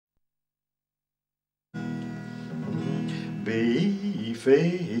Be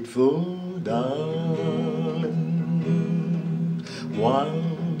faithful, darling, while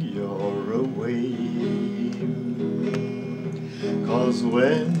you're away, 'cause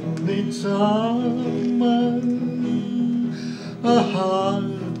when it's summer, a heart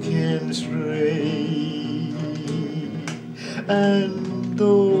can stray, and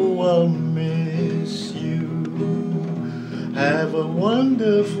though I'll miss you, have a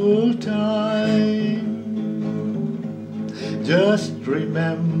wonderful time. Just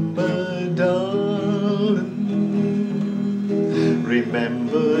remember, darling,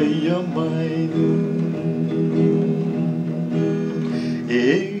 remember you're mine.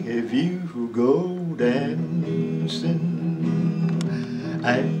 If you go dancing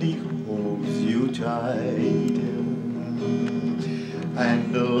and he holds you tight, and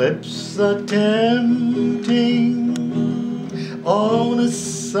the lips are tempting on a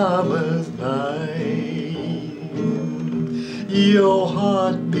summer's night, your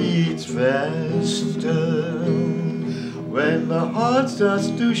heart beats faster when the heart starts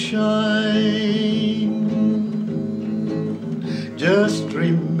to shine. Just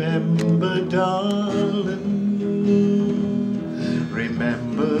remember, darling,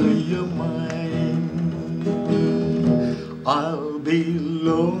 remember you're mine. I'll be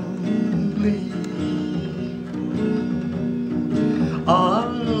lonely,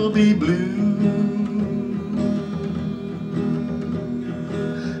 I'll be blue,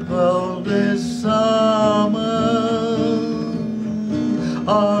 all this summer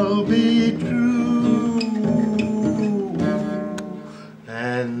I'll be true,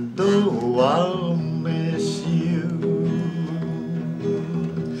 and though I'll miss you,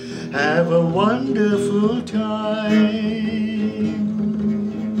 have a wonderful time.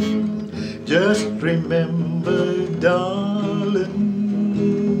 Just remember, darling,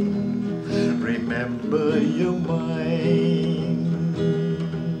 remember you're mine.